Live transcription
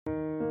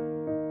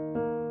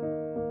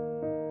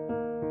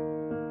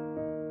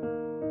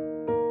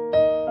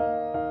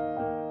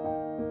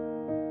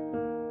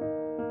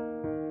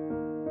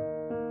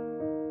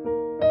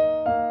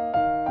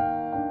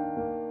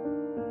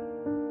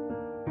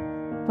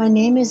My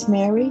name is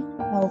Mary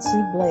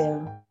Elsie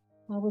Blea.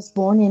 I was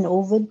born in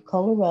Ovid,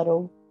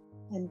 Colorado,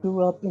 and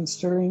grew up in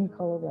Sterling,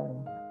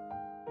 Colorado.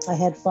 I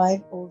had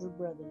 5 older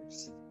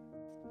brothers.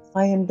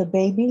 I am the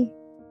baby,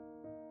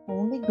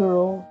 only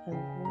girl, and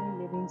the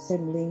only living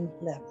sibling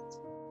left.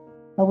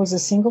 I was a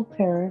single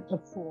parent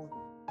of 4,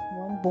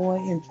 1 boy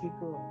and 3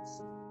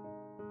 girls.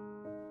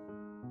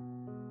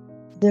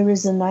 There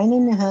is a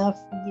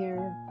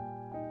 9.5-year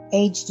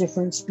age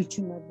difference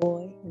between my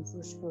boy and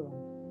first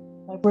girl.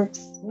 I worked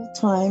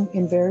full-time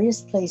in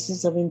various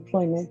places of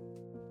employment,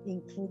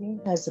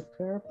 including as a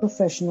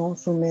paraprofessional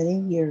for many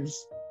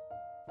years.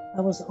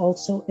 I was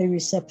also a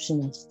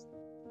receptionist.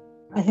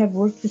 I have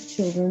worked with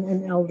children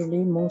and elderly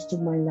most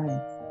of my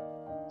life.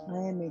 I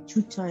am a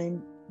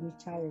 2-time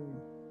retiree.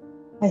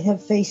 I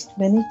have faced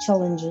many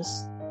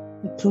challenges,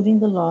 including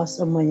the loss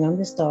of my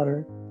youngest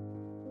daughter,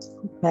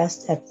 who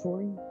passed at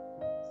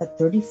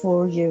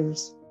 34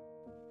 years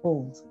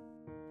old.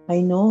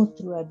 I know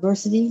through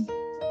adversity,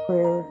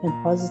 prayer,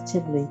 and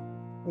positively,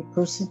 a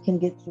person can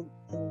get through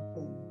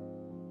anything.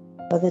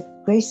 By the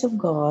grace of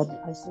God,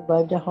 I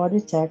survived a heart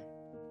attack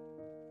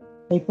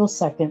April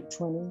 2nd,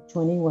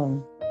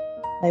 2021.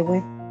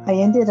 I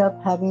ended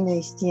up having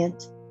a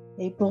stent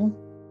April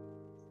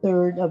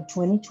 3rd of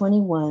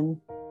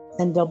 2021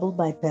 and double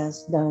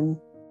bypass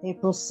done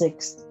April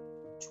 6th,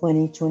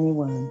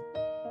 2021.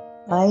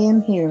 I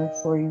am here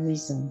for a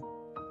reason.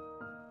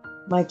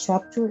 My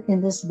chapter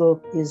in this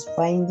book is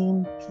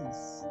Finding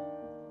Peace.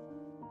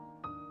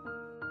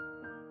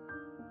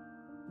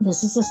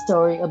 This is a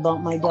story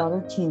about my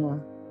daughter Tina,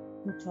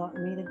 who taught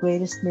me the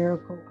greatest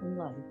miracle in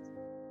life,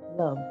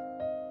 love.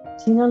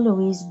 Tina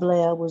Louise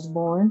Blea was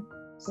born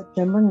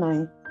September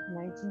 9th,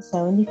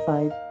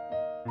 1975,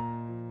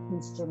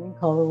 in Sterling,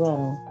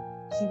 Colorado.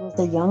 She was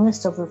the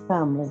youngest of her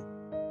family.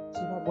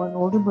 She had 1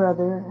 older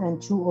brother and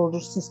 2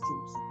 older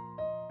sisters.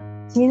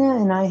 Tina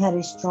and I had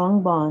a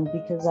strong bond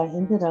because I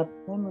ended up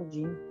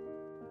hemorrhaging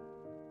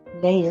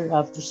later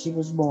after she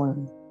was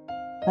born.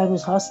 I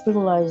was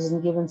hospitalized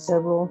and given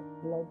several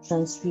blood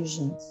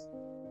transfusions.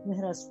 We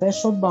had a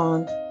special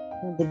bond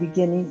from the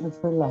beginning of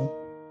her life.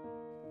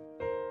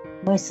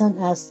 My son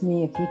asked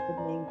me if he could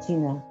name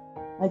Tina.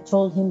 I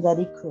told him that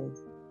he could.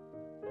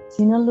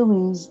 Tina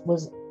Louise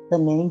was the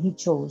name he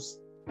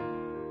chose. He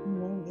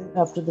named her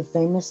after the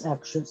famous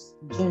actress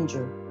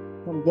Ginger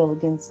from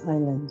Gilligan's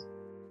Island.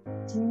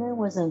 Tina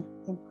was an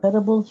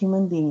incredible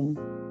human being.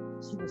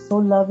 She was so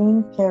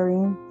loving,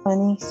 caring,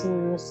 funny,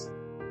 serious,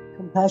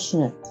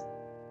 compassionate,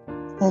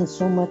 and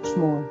so much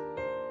more.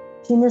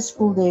 Tina's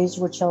school days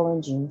were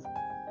challenging.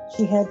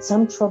 She had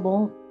some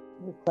trouble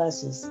with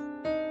classes.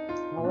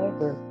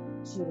 However,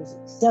 she was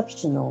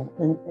exceptional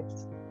in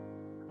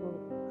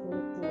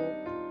extracurricular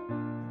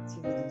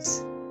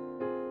activities.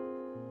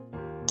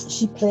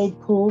 She played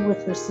pool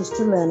with her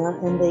sister Lena,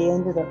 and they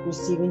ended up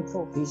receiving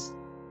trophies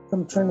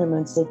from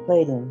tournaments they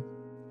played in.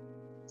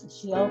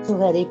 She also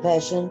had a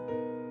passion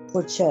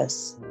for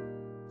chess.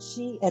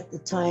 She, at the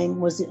time,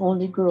 was the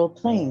only girl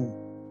playing.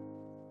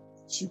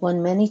 She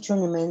won many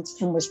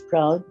tournaments and was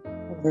proud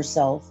of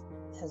herself,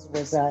 as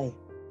was I.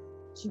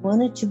 She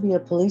wanted to be a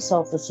police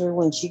officer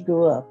when she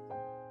grew up.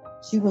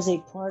 She was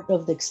a part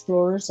of the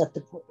explorers at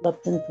the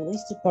Lupton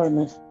Police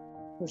Department,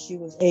 where she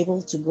was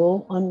able to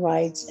go on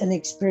rides and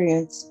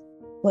experience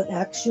what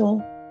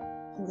actual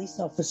police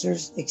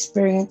officers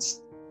experience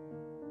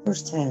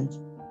firsthand.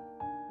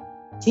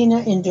 Tina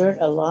endured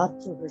a lot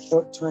through her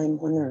short time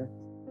on Earth.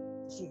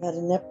 She had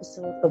an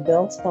episode of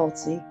Bell's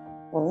palsy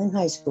while in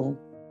high school,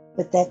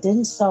 but that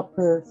didn't stop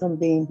her from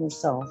being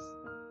herself.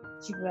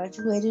 She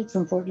graduated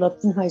from Fort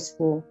Lupton High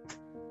School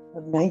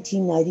of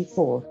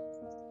 1994.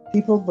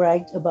 People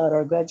bragged about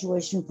our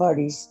graduation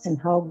parties and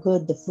how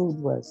good the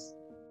food was.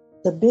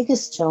 The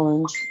biggest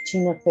challenge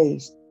Tina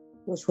faced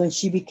was when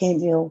she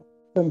became ill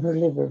from her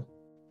liver.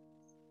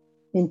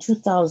 In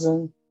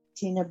 2000,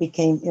 Tina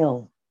became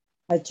ill.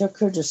 I took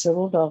her to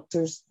several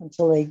doctors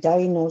until a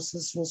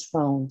diagnosis was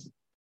found.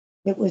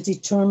 It was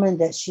determined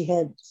that she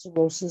had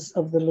cirrhosis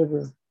of the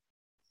liver.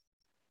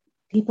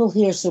 People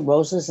hear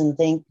cirrhosis and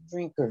think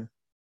drinker.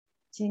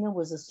 Tina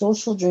was a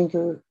social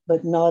drinker,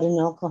 but not an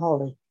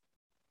alcoholic.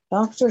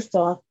 Doctors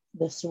thought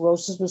the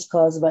cirrhosis was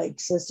caused by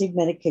excessive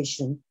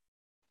medication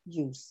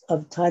use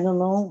of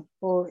Tylenol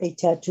or a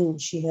tattoo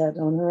she had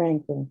on her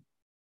ankle.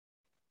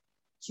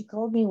 She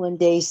called me one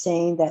day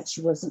saying that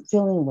she wasn't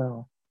feeling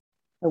well.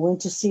 I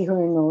went to see her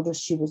and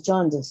noticed she was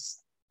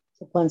jaundiced.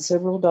 Upon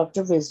several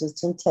doctor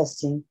visits and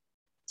testing,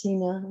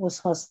 Tina was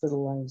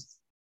hospitalized.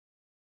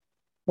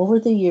 Over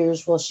the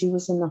years, while she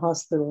was in the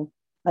hospital,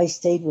 I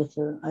stayed with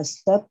her. I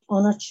slept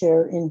on a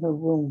chair in her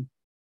room.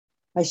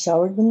 I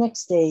showered the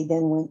next day,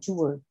 then went to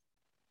work.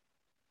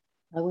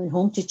 I went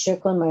home to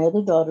check on my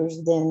other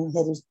daughters, then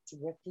headed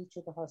directly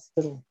to the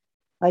hospital.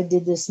 I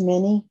did this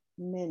many,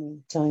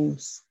 many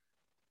times.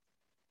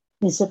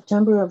 In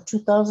September of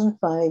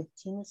 2005,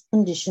 Tina's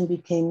condition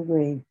became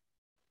grave.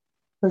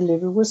 Her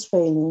liver was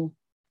failing,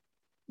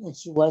 and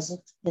she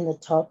wasn't in the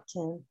top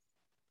 10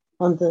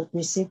 on the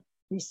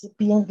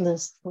recipient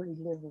list for a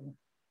liver.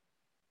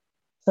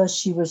 Plus,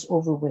 she was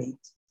overweight.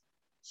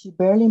 She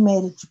barely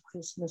made it to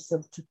Christmas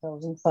of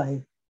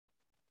 2005.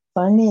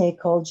 Finally, a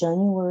call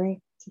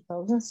January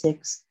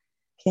 2006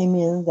 came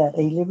in that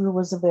a liver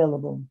was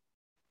available.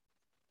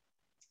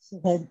 She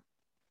had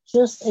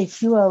just a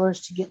few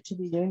hours to get to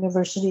the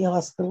University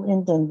Hospital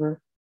in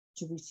Denver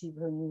to receive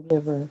her new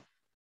liver.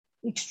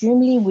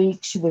 Extremely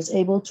weak, she was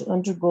able to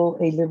undergo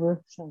a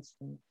liver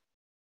transplant.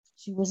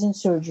 She was in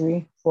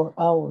surgery for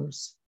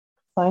hours.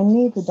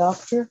 Finally, the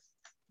doctor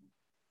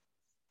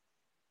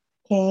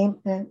came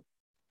and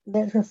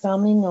let her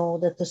family know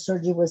that the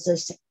surgery was a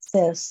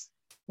success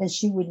and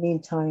she would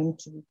need time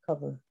to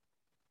recover.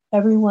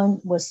 Everyone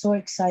was so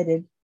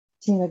excited.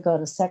 Tina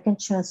got a second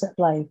chance at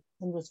life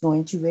and was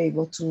going to be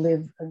able to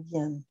live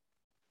again.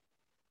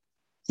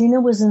 Tina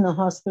was in the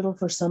hospital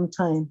for some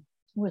time.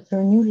 With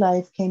her new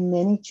life came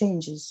many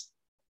changes.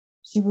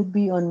 She would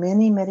be on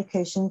many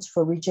medications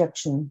for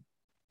rejection.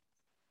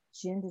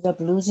 She ended up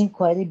losing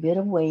quite a bit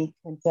of weight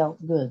and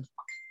felt good.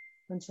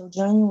 Until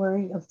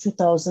January of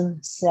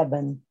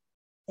 2007,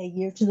 a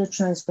year to the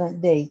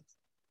transplant date,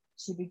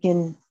 she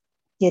began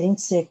getting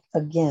sick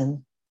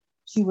again.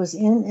 She was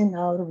in and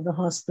out of the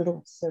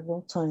hospital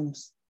several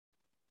times.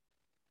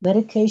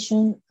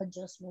 Medication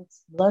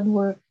adjustments, blood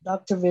work,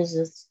 doctor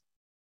visits.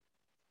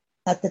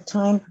 At the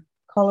time,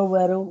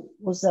 Colorado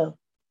was the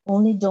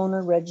only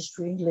donor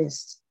registry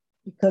list.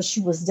 Because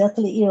she was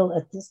deathly ill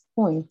at this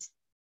point,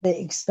 they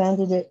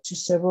expanded it to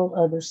several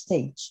other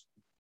states.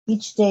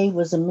 Each day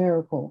was a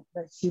miracle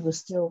that she was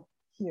still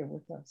here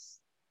with us.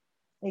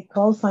 A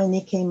call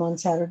finally came on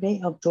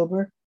Saturday,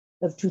 October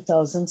of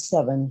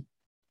 2007,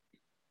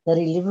 that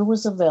a liver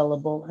was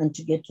available and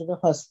to get to the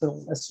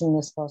hospital as soon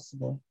as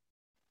possible.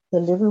 The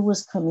liver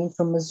was coming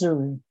from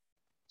Missouri.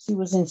 She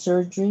was in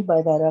surgery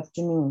by that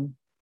afternoon.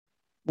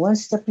 One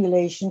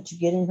stipulation to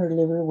getting her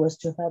liver was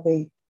to have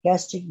a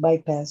gastric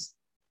bypass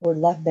or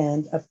lap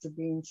band after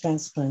being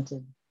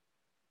transplanted.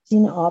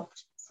 Tina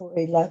opted for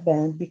a lap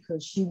band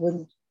because she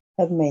wouldn't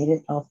have made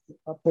it off the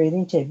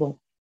operating table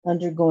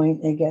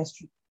undergoing a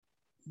gastric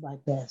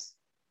bypass.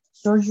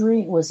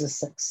 Surgery was a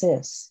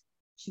success.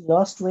 She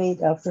lost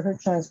weight after her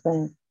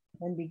transplant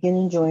and began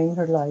enjoying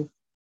her life,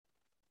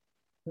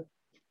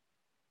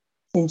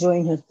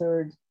 enjoying her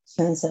third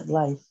chance at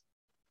life.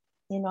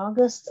 In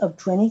August of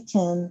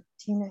 2010,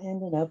 Tina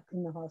ended up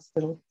in the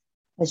hospital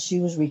as she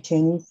was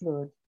retaining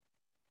fluid.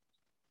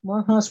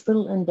 More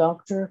hospital and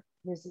doctor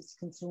visits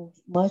consumed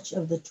much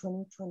of the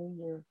 2020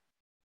 year.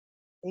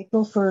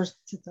 April 1st,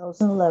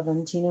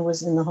 2011, Tina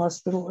was in the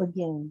hospital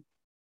again.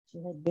 She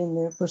had been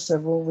there for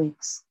several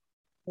weeks.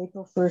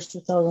 April 1st,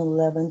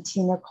 2011,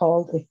 Tina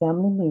called a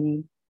family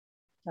meeting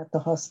at the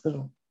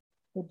hospital.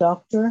 The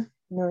doctor,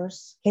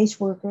 nurse,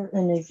 caseworker,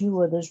 and a few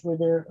others were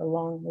there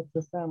along with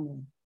her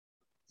family.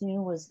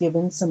 Tina was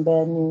given some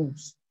bad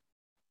news.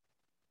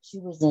 She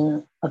was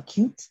in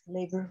acute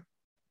liver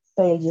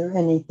failure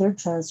and a third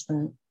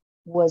transplant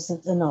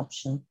wasn't an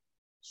option.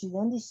 She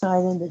then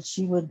decided that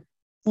she would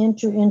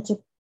enter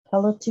into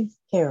palliative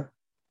care.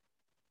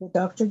 The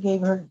doctor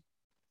gave her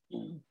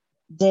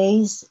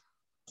days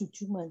to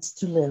 2 months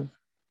to live.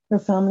 Her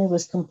family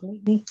was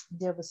completely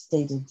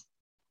devastated.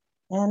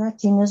 Anna,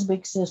 Tina's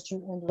big sister,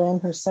 and Len,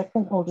 her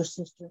second older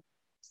sister,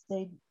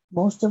 stayed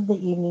most of the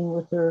evening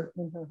with her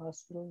in her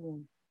hospital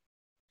room.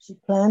 She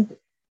planned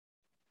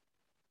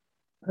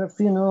her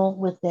funeral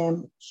with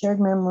them, shared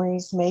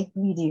memories, made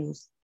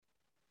videos.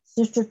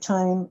 Sister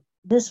time.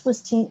 This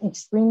was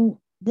exceptionally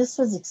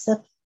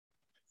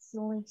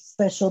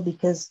special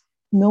because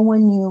no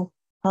one knew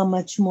how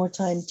much more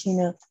time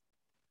Tina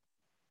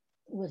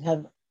would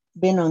have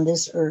been on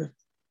this earth.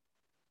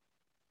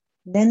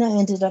 Lena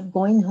ended up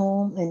going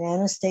home and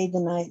Anna stayed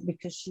the night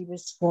because she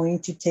was going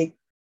to take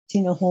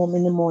Tina home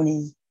in the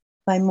morning.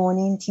 By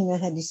morning, Tina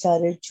had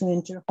decided to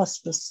enter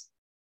hospice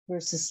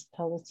versus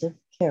palliative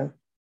care.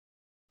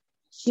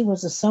 She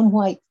was a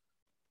somewhat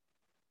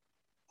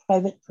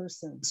private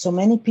person, so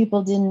many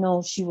people didn't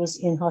know she was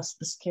in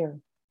hospice care.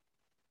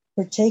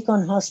 Her take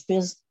on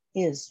hospice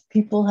is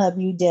people have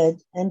you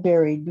dead and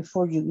buried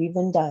before you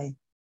even die.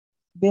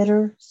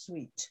 Bitter,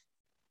 sweet.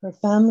 Her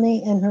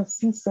family and her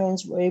few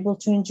friends were able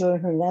to enjoy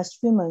her last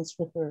few months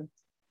with her.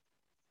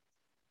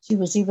 She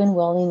was even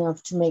well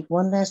enough to make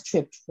one last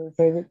trip to her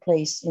favorite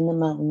place in the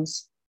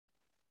mountains,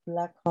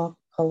 Black Hawk,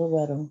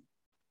 Colorado.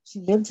 She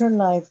lived her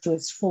life to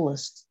its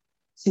fullest.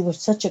 She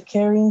was such a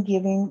caring,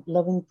 giving,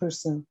 loving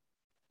person.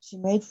 She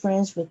made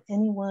friends with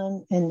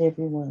anyone and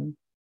everyone.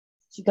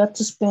 She got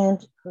to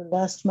spend her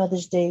last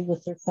Mother's Day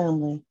with her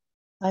family.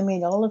 I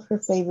made all of her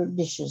favorite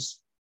dishes,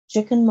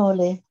 chicken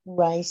mole,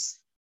 rice,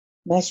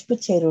 mashed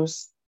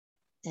potatoes,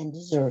 and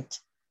dessert.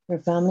 Her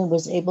family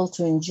was able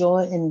to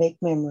enjoy and make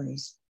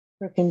memories.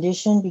 Her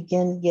condition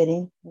began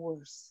getting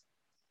worse.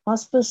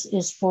 Hospice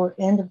is for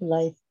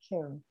end-of-life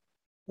care.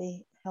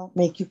 They help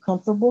make you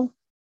comfortable.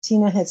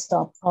 Tina had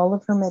stopped all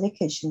of her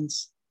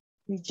medications,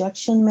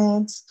 rejection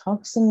meds,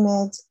 toxin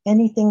meds,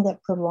 anything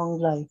that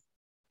prolonged life.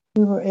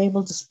 We were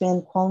able to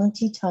spend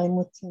quality time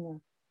with Tina,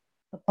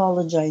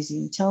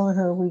 apologizing, telling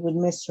her we would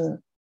miss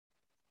her.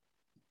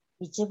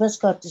 Each of us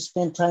got to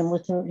spend time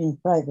with her in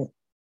private.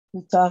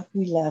 We talked,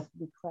 we laughed,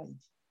 we cried.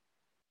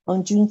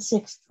 On June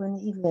 6,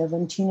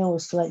 2011, Tina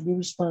was slightly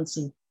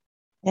responsive.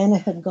 Anna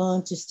had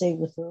gone to stay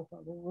with her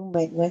while her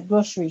roommate went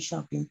grocery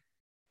shopping.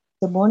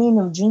 The morning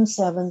of June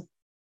 7,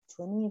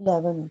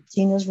 2011,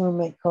 Tina's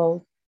roommate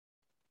called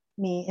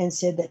me and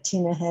said that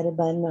Tina had a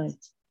bad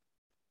night.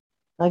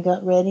 I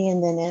got ready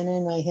and then Anna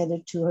and I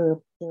headed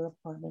to their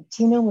apartment.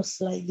 Tina was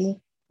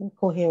slightly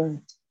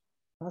incoherent.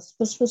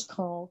 Hospice was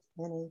called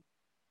and a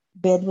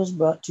bed was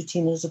brought to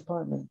Tina's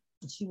apartment.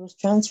 She was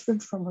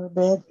transferred from her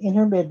bed in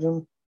her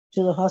bedroom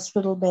to the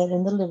hospital bed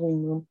in the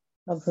living room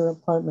of her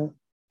apartment.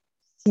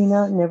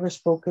 Tina never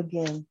spoke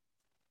again.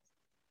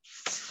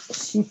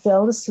 She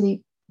fell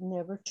asleep,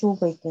 never to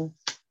awaken.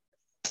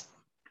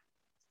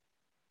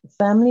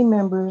 Family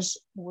members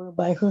were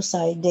by her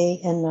side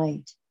day and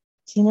night.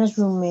 Tina's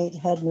roommate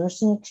had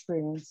nursing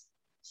experience,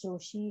 so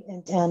she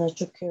and Anna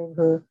took care of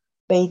her,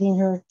 bathing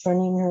her,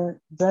 turning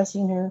her,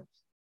 dressing her,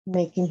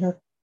 making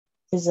her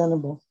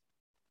presentable.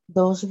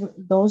 Those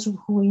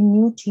who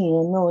knew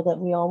Tina know that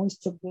we always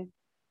took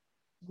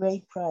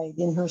great pride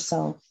in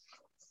herself.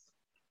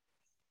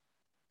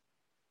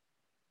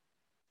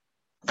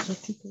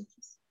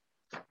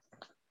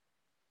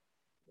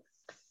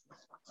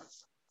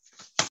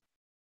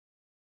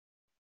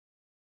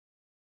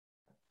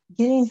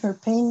 Getting her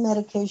pain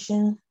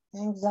medication,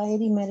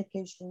 anxiety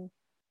medication,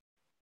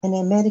 and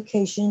a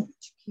medication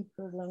to keep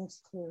her lungs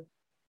clear.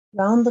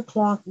 Round the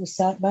clock, we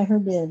sat by her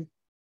bed.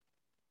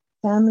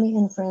 Family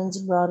and friends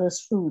brought us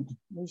food.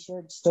 We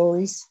shared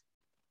stories,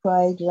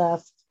 cried,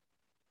 laughed,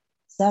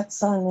 sat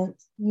silent,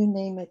 you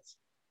name it,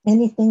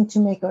 anything to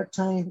make our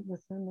time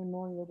with her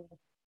memorable.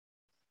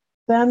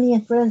 Family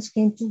and friends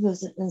came to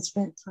visit and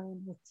spent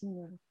time with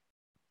Tina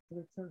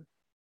with her.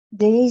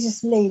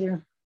 Days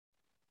later,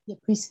 the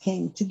priest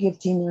came to give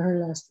Tina her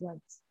last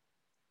rites.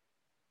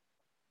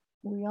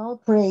 We all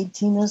prayed.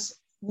 Tina's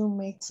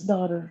roommate's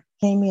daughter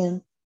came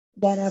in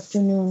that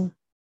afternoon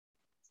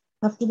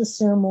after the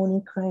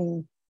ceremony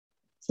crying.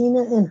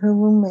 Tina and her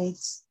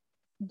roommate's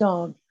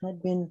dog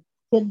had been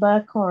hit by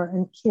a car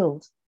and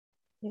killed.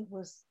 It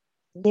was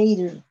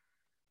later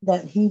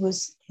that he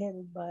was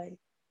headed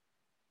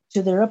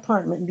to their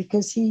apartment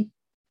because he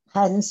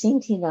hadn't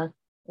seen Tina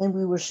and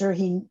we were sure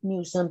he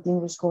knew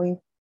something was going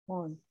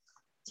on.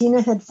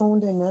 Tina had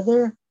phoned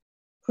another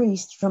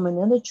priest from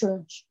another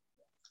church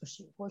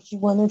where she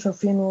wanted her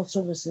funeral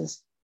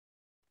services.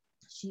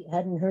 She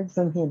hadn't heard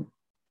from him.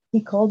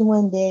 He called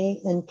one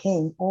day and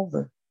came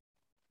over.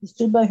 He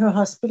stood by her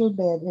hospital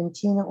bed and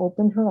Tina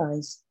opened her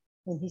eyes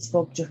and he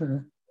spoke to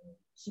her.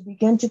 She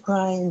began to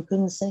cry and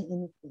couldn't say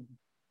anything.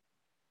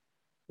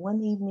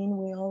 One evening,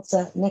 we all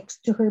sat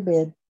next to her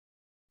bed,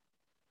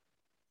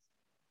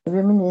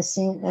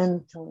 reminiscing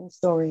and telling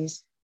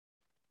stories.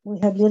 We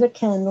had lit a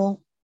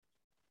candle,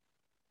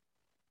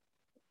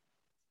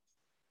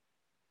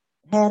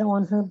 had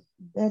on her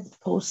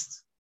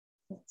bedpost.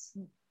 Let's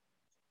see.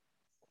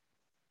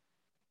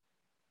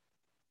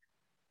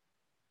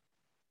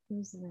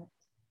 Who's that?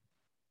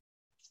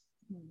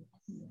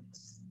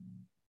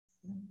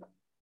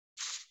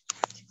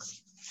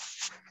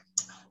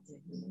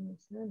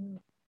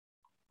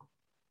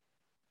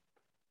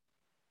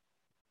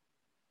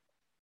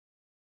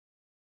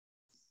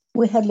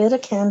 We had lit a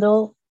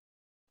candle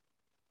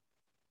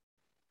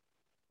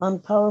on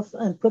powerful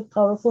and put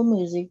powerful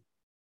music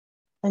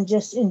and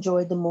just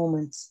enjoyed the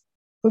moments.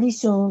 Pretty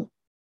soon,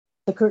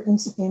 the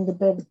curtains in the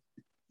bed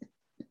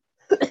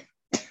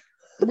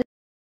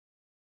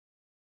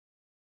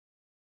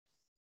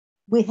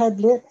we had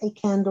lit a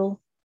candle,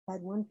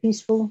 had one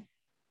peaceful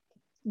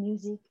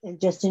music,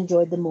 and just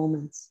enjoyed the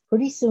moments.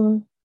 Pretty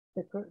soon,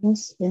 the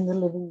curtains in the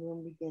living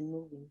room began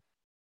moving.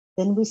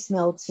 Then we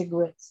smelled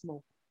cigarette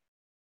smoke.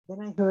 Then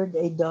I heard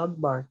a dog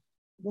bark.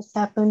 This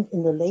happened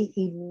in the late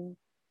evening,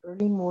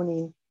 early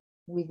morning.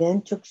 We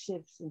then took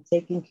shifts in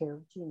taking care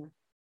of Tina.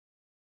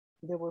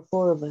 There were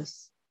 4 of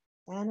us.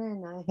 Anna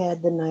and I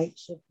had the night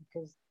shift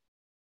because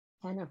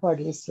Anna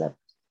hardly slept.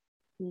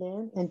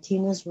 Len and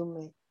Tina's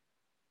roommate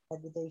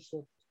had the day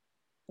shift.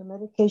 The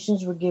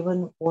medications were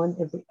given one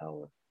every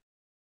hour,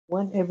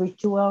 one every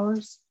 2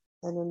 hours,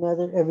 and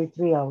another every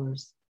 3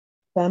 hours.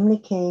 Family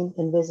came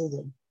and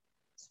visited,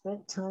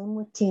 spent time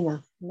with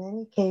Tina.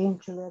 Many came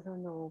to let her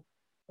know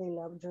they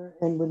loved her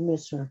and would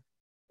miss her.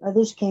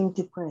 Others came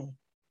to pray.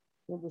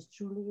 It was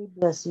truly a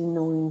blessing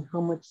knowing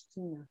how much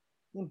Tina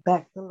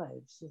impacted the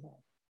lives she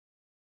had.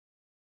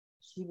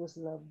 She was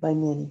loved by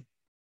many.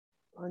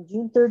 On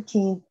June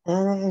 13th,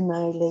 Anna and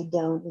I lay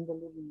down in the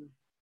living room.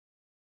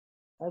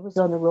 I was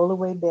on a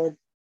rollaway bed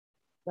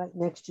right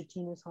next to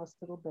Tina's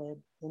hospital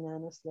bed, and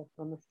Anna slept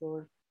on the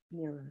floor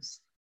near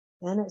us.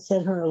 Anna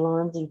set her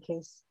alarms in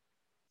case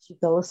she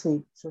fell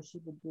asleep so she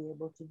would be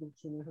able to give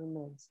Tina her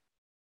meds.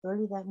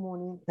 Early that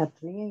morning at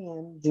 3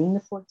 a.m., June the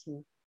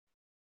 14th,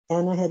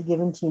 Anna had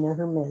given Tina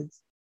her meds.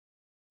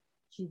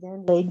 She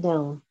then laid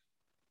down,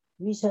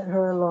 reset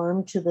her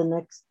alarm to the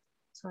next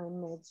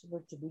time meds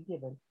were to be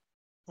given.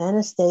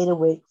 Anna stayed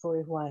awake for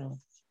a while.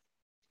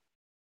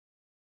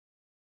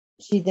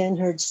 She then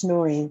heard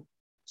snoring.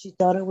 She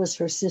thought it was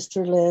her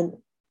sister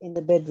Len in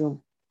the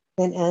bedroom.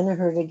 Then Anna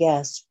heard a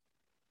gasp.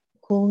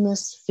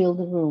 Coolness filled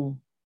the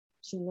room.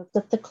 She looked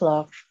at the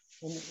clock,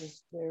 and it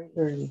was very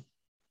early.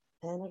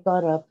 Anna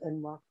got up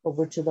and walked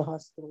over to the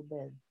hospital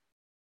bed.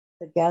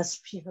 The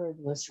gasp she heard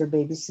was her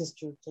baby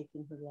sister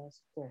taking her last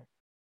breath.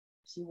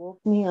 She woke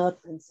me up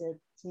and said,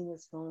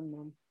 Tina's gone,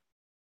 Mom.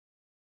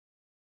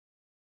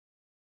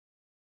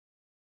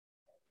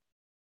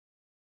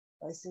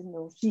 I said,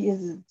 no, she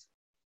isn't.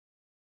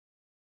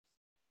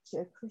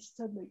 Check her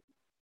stomach.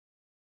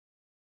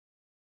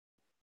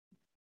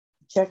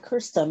 Check her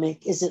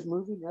stomach. Is it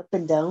moving up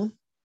and down?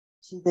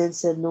 She then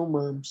said, no,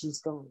 Mom,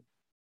 she's gone.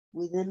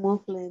 We then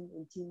woke Lynn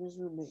and Tina's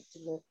roommate to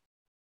let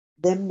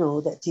them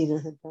know that Tina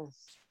had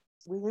passed.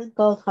 We then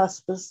called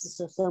hospice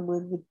so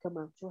someone would come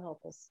out to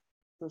help us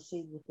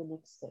proceed with the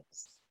next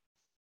steps.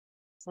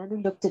 Anna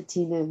looked at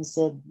Tina and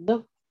said,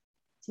 look,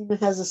 Tina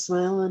has a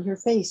smile on her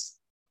face.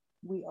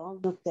 We all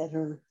looked at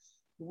her.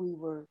 We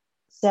were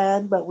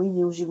sad, but we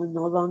knew she was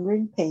no longer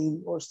in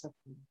pain or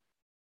suffering.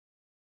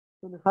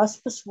 When the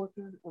hospice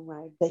worker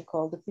arrived, they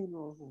called the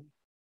funeral home.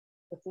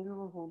 The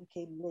funeral home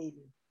came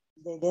later.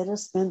 They let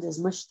us spend as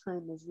much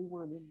time as we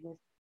wanted with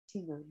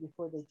Tina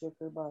before they took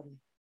her body.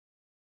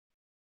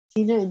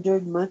 Tina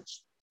endured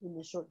much in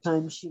the short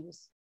time she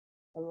was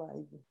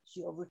alive.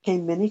 She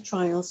overcame many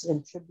trials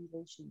and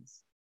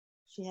tribulations.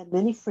 She had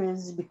many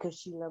friends because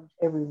she loved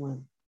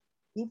everyone.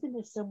 Even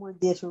if someone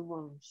did her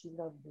wrong, she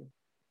loved them.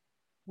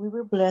 We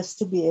were blessed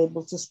to be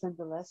able to spend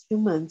the last few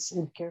months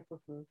and care for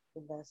her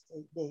the last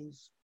 8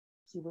 days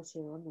she was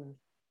here on earth.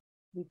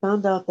 We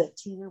found out that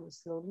Tina was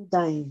slowly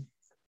dying.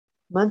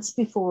 Months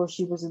before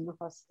she was in the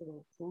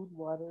hospital, food,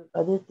 water,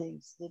 other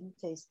things didn't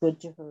taste good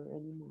to her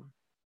anymore.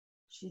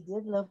 She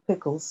did love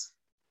pickles,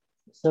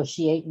 so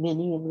she ate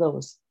many of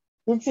those.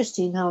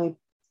 Interesting how a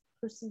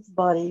person's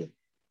body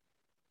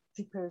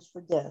prepares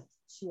for death.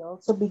 She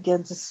also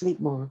began to sleep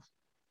more.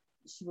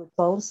 She would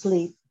fall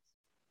asleep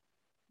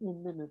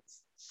in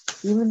minutes.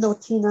 Even though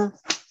Tina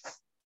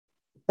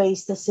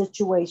faced the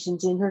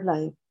situations in her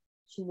life,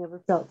 she never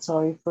felt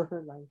sorry for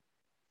her life,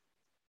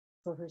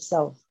 for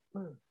herself.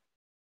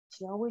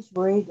 She always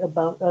worried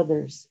about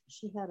others.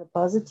 She had a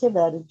positive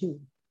attitude.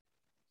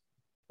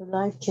 Her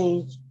life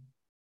changed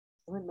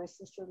when my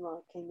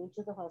sister-in-law came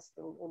into the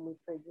hospital and we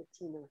prayed with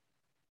Tina.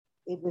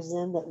 It was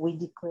then that we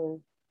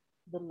declared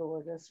the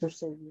Lord as her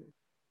Savior.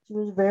 She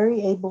was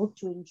very able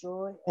to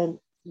enjoy and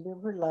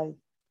live her life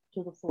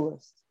to the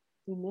fullest.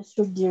 We miss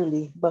her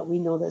dearly, but we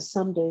know that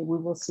someday we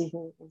will see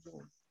her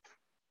again.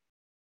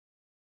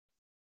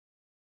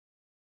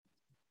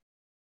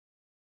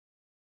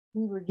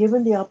 We were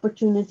given the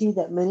opportunity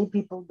that many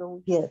people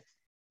don't get.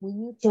 We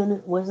knew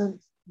Janet wasn't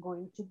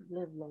going to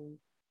live long.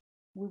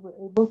 We were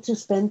able to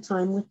spend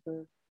time with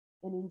her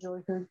and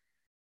enjoy her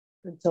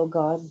until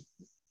God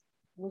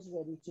was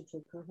ready to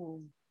take her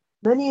home.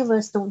 Many of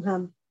us don't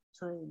have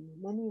time.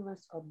 Many of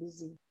us are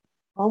busy.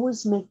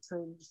 Always make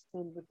time to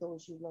spend with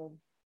those you love.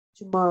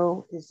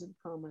 Tomorrow isn't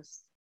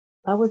promised.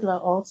 I would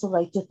also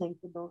like to thank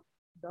the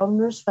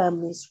donors'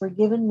 families for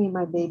giving me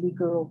my baby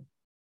girl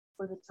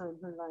for the time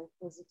her life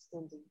was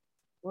extended.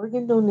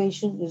 Organ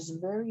donation is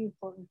very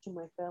important to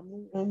my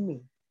family and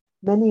me.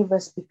 Many of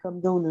us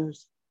become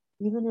donors.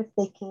 Even if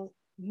they can't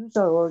use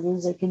our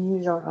organs, they can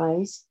use our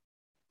eyes,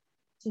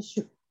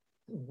 tissue,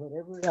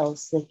 whatever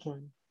else they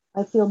can.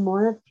 I feel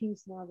more at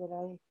peace now that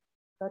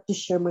I got to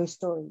share my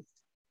story.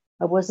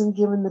 I wasn't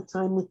given the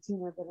time with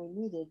Tina that I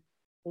needed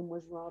and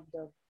was robbed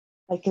of.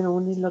 I can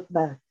only look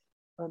back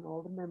on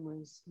all the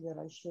memories that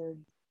I shared,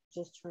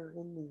 just her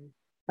and me.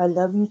 I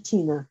love you,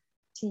 Tina.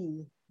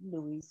 T.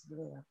 Louise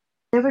Blea.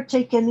 Never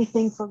take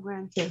anything for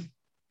granted.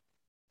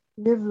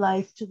 Live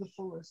life to the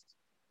fullest.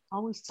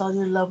 Always tell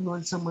your loved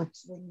ones how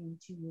much they mean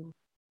to you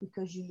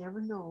because you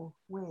never know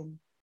when